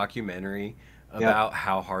releasing a documentary about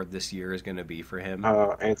how hard this year is going to be for him?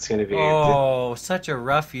 Oh, it's going to be. Oh, such a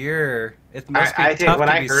rough year. It must be I tough think when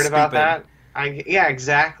to I be heard about stupid. that, yeah,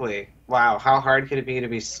 exactly. Wow, how hard could it be to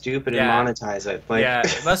be stupid and monetize it? Like, yeah,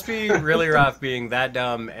 it must be really rough being that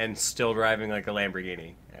dumb and still driving like a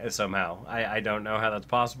Lamborghini somehow. I don't know how that's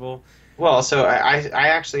possible. Well, so I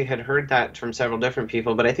actually had heard that from several different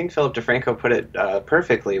people, but I think Philip DeFranco put it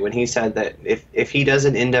perfectly when he said that if he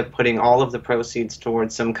doesn't end up putting all of the proceeds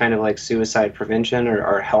towards some kind of like suicide prevention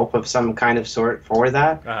or help of some kind of sort for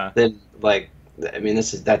that, then like, I mean,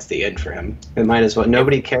 that's the end for him. It might as well.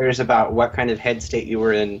 Nobody cares about what kind of head state you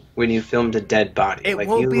were in when you filmed a dead body. It like,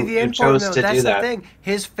 won't be the end for him, though. to That's do the that. thing.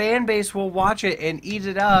 His fan base will watch it and eat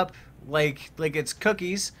it up like it's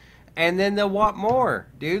cookies, and then they'll want more,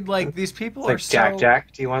 dude. Like, these people are so...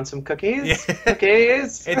 Jack, do you want some cookies? Yeah.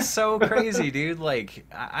 Cookies? It's so crazy, dude. Like,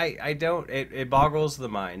 I don't... It boggles the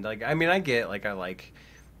mind. Like, I mean, I get, like,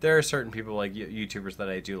 there are certain people, like, YouTubers that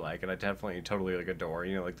I do like, and I definitely totally, like, adore.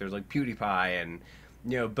 You know, like, there's, like, PewDiePie and...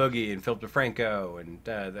 You know, Boogie and Philip DeFranco and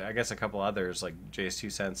I guess a couple others like Jay's 2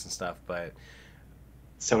 Cents and stuff, but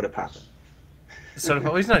Soda Pop. Soda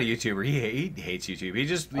Pop, he's not a YouTuber. He hates YouTube.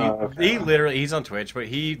 He literally, he's on Twitch, but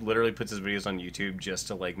he literally puts his videos on YouTube just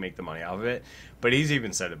to like make the money off of it. But he's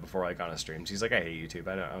even said it before, like on his streams. He's like, I hate YouTube.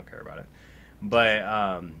 I don't care about it. But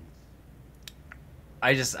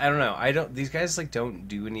I don't know. These guys like don't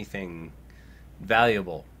do anything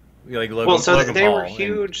valuable. Like Logan, well, so Logan they Paul were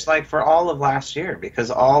huge, like for all of last year,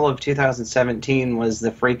 because all of 2017 was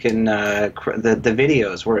the freaking the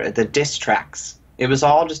videos were the diss tracks. It was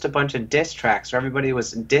all just a bunch of diss tracks where everybody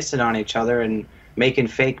was dissing on each other and making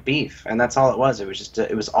fake beef, and that's all it was. It was just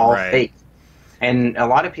it was all fake, and a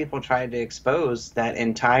lot of people tried to expose that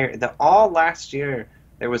all last year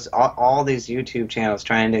there was all these YouTube channels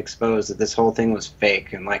trying to expose that this whole thing was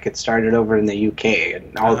fake, and like it started over in the UK,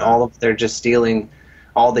 and all of they're just stealing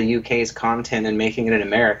all the UK's content and making it in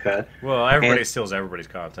America. Well, everybody steals everybody's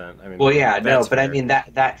content. I mean, well, yeah, no, but fair. I mean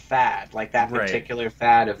that fad, like that particular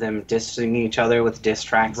fad of them dissing each other with diss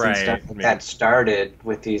tracks and stuff, that started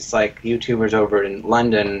with these like YouTubers over in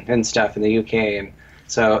London and stuff in the UK, and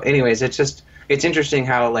so, anyways, it's interesting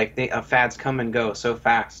how like fads come and go so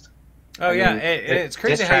fast. Oh yeah, it's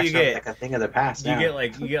crazy how you get like a thing of the past. You get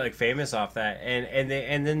like famous off that, and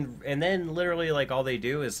then literally like all they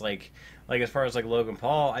do is like as far as like Logan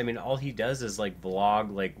Paul, I mean, all he does is like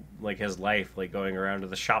vlog like his life, like going around to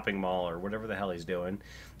the shopping mall or whatever the hell he's doing.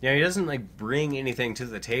 You know, he doesn't like bring anything to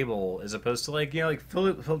the table, as opposed to like, you know, like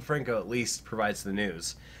Philip Franco at least provides the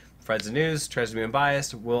news. Provides the news, tries to be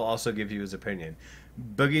unbiased, will also give you his opinion.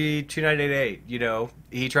 Boogie 2988, you know,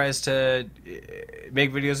 he tries to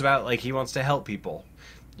make videos about like he wants to help people,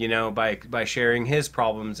 you know, by sharing his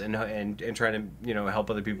problems and trying to, you know, help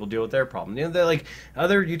other people deal with their problem. You know, they're like,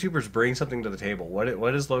 other YouTubers bring something to the table.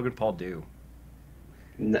 What does Logan Paul do?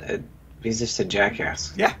 He's just a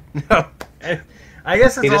jackass. Yeah, no. I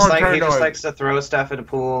guess it's he just likes to throw stuff in a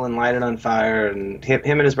pool and light it on fire, and him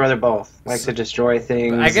and his brother both like to destroy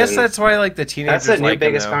things. I guess that's why like the teenagers. That's the new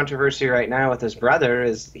biggest controversy right now with his brother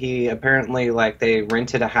is he apparently like they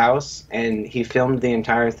rented a house and he filmed the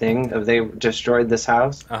entire thing of they destroyed this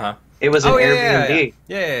house. It was an Airbnb.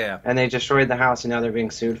 Yeah. And they destroyed the house, and now they're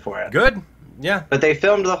being sued for it. Good. Yeah. But they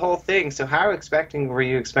filmed the whole thing, so how were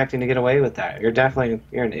you expecting to get away with that? You're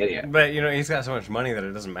an idiot. But you know, he's got so much money that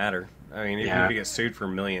it doesn't matter. I mean, even if he gets sued for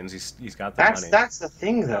millions, he's got the money. That's the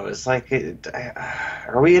thing, though. Is like,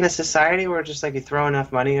 are we in a society where just like you throw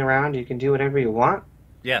enough money around, you can do whatever you want?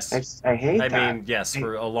 Yes. I hate that. I mean, yes,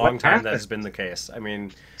 for a long time that has been the case. I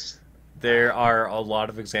mean, there are a lot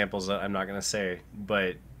of examples that I'm not going to say,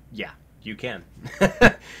 but yeah, you can.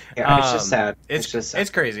 Yeah, it's just sad. It's just sad.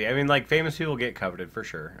 It's crazy. I mean, like, famous people get coveted for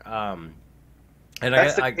sure. And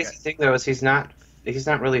that's the crazy thing, though, is he's not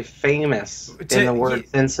really famous in the word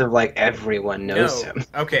sense of like everyone knows him.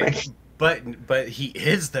 Okay, but he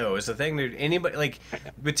is though. Is the thing, dude. Anybody like,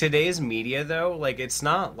 with today's media though, like it's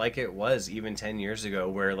not like it was even 10 years ago,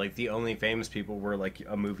 where like the only famous people were like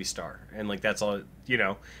a movie star, and like that's all, you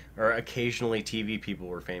know, or occasionally TV people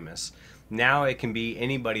were famous. Now it can be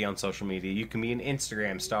anybody on social media. You can be an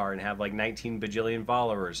Instagram star and have like 19 bajillion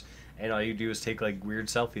followers, and all you do is take like weird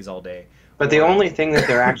selfies all day. But the only thing that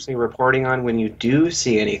they're actually reporting on when you do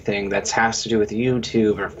see anything that has to do with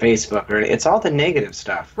YouTube or Facebook, or it's all the negative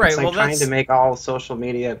stuff. Right. It's like trying to make all social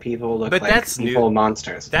media people look like evil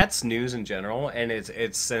monsters. That's news in general, and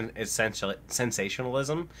it's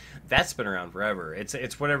sensationalism. That's been around forever.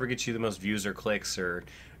 It's whatever gets you the most views or clicks or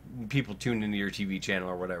people tuned into your TV channel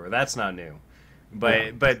or whatever. That's not new.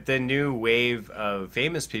 But the new wave of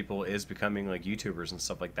famous people is becoming like YouTubers and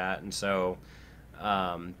stuff like that, and so.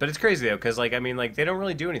 But it's crazy though, because like I mean, like they don't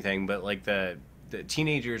really do anything, but like the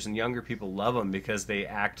teenagers and younger people love them because they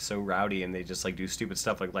act so rowdy and they just like do stupid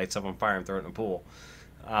stuff like light stuff on fire and throw it in a pool.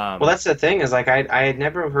 Well, that's the thing is like I had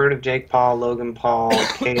never heard of Jake Paul, Logan Paul,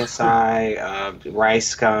 KSI, Rice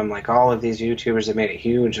Scum, like all of these YouTubers that made it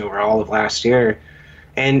huge over all of last year.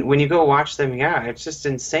 And when you go watch them, yeah, it's just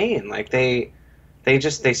insane. Like they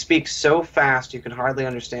speak so fast you can hardly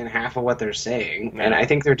understand half of what they're saying, and I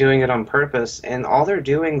think they're doing it on purpose. And all they're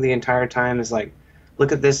doing the entire time is like,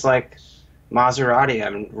 look at this like Maserati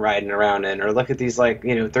I'm riding around in, or look at these like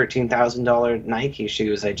 $13,000 Nike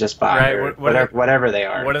shoes I just bought, right? Or whatever they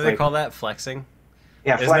are. What do they call that? Flexing.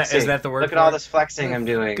 Yeah, flexing. Is that the word? Look at all this flexing I'm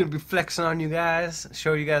doing. Gonna be flexing on you guys.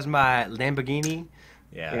 Show you guys my Lamborghini.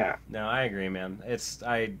 Yeah. No, I agree, man.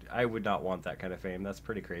 I would not want that kind of fame. That's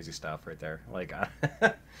pretty crazy stuff right there. Like,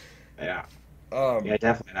 yeah. Yeah,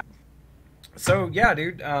 definitely not. So yeah,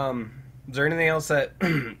 dude. Is there anything else that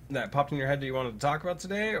that popped in your head that you wanted to talk about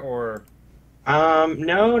today, or?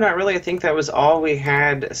 No, not really. I think that was all we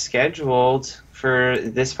had scheduled for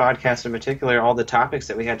this podcast in particular. All the topics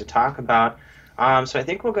that we had to talk about. So I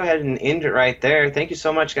think we'll go ahead and end it right there. Thank you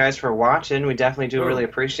so much, guys, for watching. We definitely do really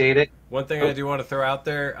appreciate it. One thing I do want to throw out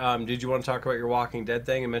there, did you want to talk about your Walking Dead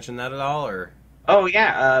thing and mention that at all, or? Oh,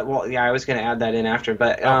 yeah. Well, yeah, I was going to add that in after.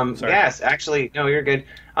 But, yes, actually, no, you're good.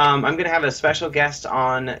 I'm going to have a special guest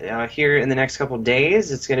on here in the next couple of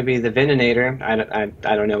days. It's going to be the Veninator.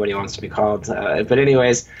 I don't know what he wants to be called. But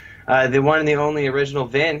anyways, the one and the only original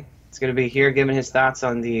Vin. It's going to be here giving his thoughts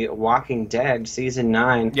on the Walking Dead Season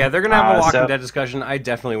 9. Yeah, they're going to have a Walking Dead discussion. I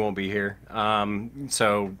definitely won't be here.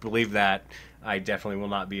 So believe that. I definitely will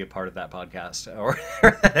not be a part of that podcast or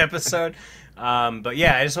that episode. But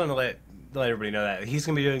yeah, I just want to let let everybody know that he's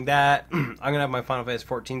gonna be doing that. I'm gonna have my Final Fantasy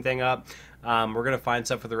 14 thing up. We're gonna find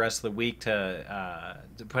stuff for the rest of the week to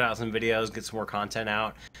put out some videos, get some more content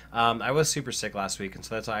out. I was super sick last week, and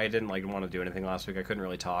so that's why I didn't want to do anything last week. I couldn't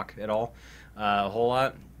really talk at all, a whole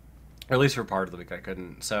lot, or at least for part of the week I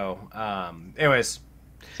couldn't. So, anyways.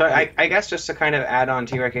 So I guess just to kind of add on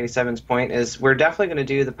to T-Rec87's point is we're definitely going to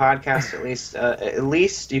do the podcast at least. At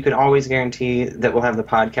least you can always guarantee that we'll have the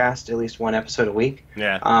podcast at least one episode a week.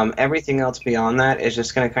 Yeah. Everything else beyond that is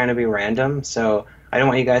just going to kind of be random. So I don't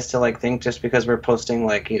want you guys to think just because we're posting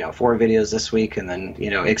 4 videos this week and then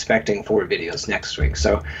expecting 4 videos next week.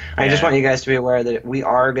 So I just want you guys to be aware that we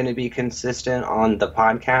are going to be consistent on the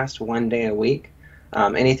podcast 1 day a week.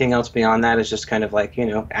 Anything else beyond that is just kind of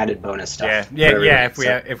added bonus stuff. Yeah. If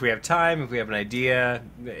we have time, if we have an idea,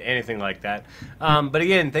 anything like that. But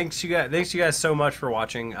again, thanks you guys so much for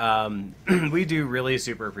watching. We do really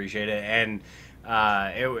super appreciate it. And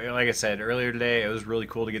like I said earlier today, it was really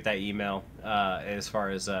cool to get that email as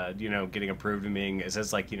far as getting approved and being, it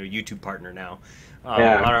says YouTube partner now.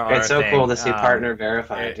 It's so cool to see partner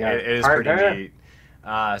verified. It is partner. pretty neat.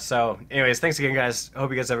 So anyways, thanks again, guys. I hope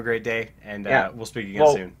you guys have a great day, and we'll speak again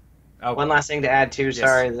soon. Oh. One last thing to add too,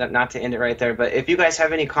 sorry not to end it right there, but if you guys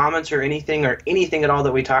have any comments or anything at all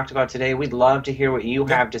that we talked about today, we'd love to hear what you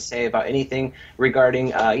have to say about anything regarding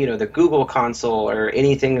the Google console, or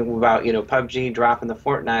anything about PUBG dropping the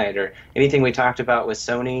Fortnite, or anything we talked about with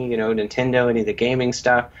Sony, Nintendo, any of the gaming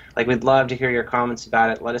stuff. We'd love to hear your comments about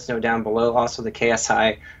it. Let us know down below. Also the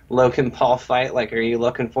KSI Logan Paul fight, are you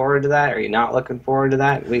looking forward to that? Are you not looking forward to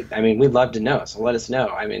that? We'd love to know, so let us know.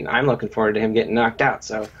 I'm looking forward to him getting knocked out,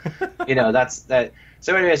 so that's that.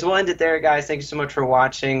 So anyways, we'll end it there, guys. Thank you so much for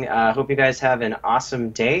watching. Hope you guys have an awesome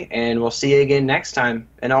day, and we'll see you again next time.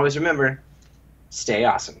 And always remember, stay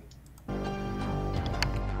awesome.